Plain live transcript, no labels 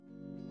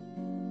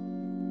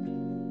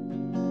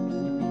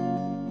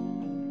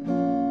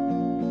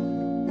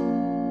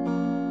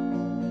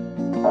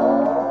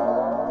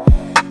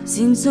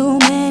seen so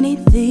many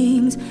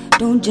things,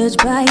 don't judge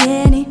by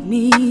any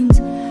means.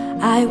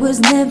 I was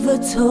never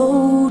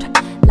told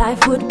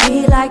life would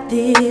be like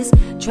this.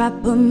 Try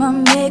put my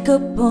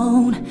makeup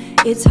on,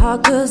 it's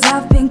hard cause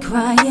I've been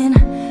crying.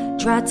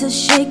 Tried to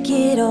shake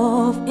it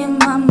off, in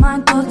my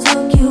mind thoughts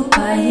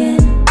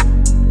occupying.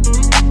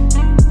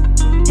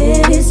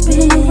 Head is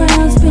spinning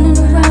around, spinning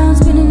around,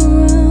 spinning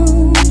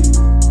around.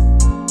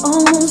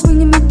 Almost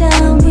bringing me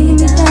down, bringing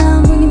me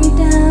down, bringing me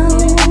down.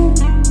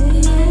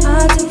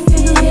 Hard to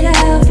figure it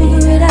out,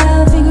 figure it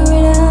out, figure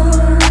it out.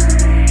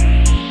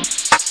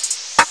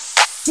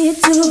 Need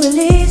to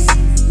release.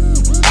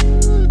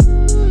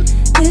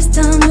 This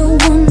time no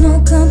one, no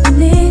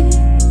company.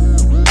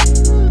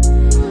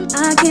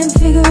 I can't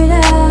figure it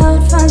out,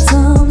 find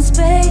some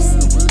space.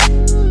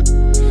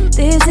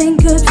 This ain't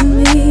good for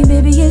me,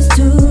 baby, it's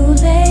too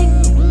late.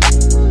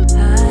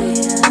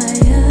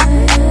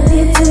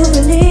 Need to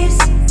release,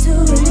 to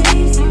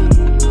release.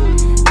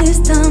 This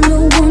time no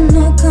one,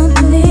 no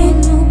company,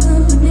 no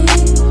company.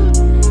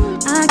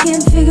 I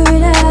can't figure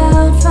it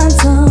out, find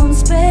some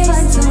space,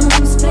 find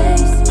some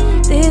space.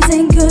 This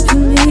ain't good for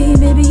me,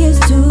 baby, it's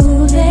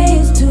too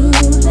late, it's too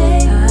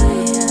late.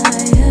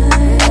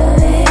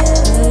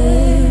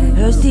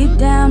 Hurts deep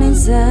down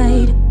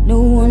inside, no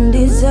one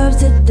deserves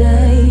to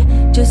die.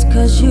 Just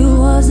cause you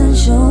wasn't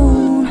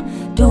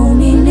shown, don't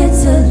mean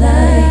it's a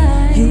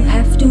lie. You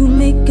have to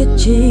make a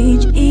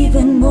change,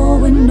 even more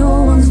when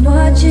no one's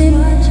watching.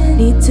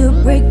 Need to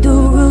break the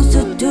rules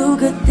to do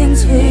good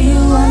things for you,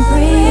 I'm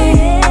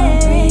praying.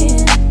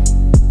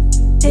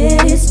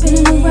 Head is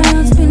spinning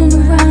around, spinning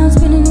around,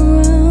 spinning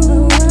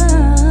around.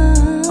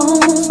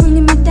 Almost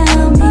bringing me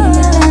down, bringing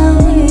me down,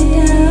 bringing me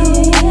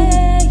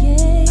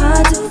down.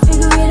 Hard to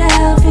figure it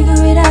out,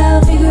 figure it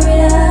out, figure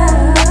it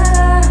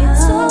out.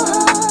 It's so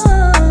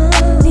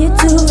hard. Need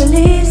to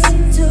release,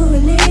 to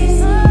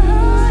release.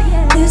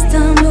 This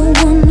time no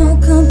one, no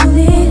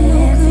company,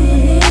 no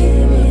company.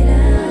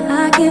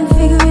 I can't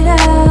figure it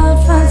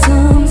out, find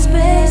some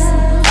space,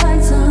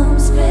 find some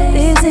space.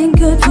 This ain't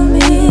good for me,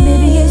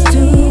 baby, it's too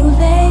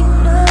late.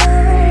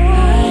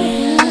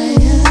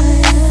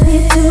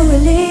 Need to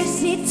release,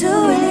 need to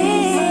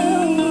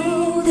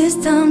release. This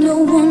time no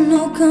one,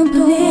 no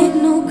company,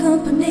 no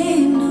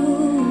company,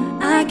 no.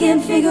 I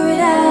can't figure it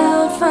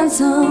out, find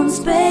some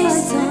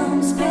space,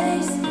 find some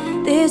space.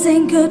 This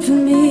ain't good for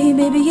me,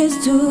 baby,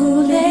 it's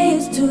too late,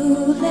 it's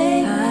too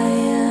late.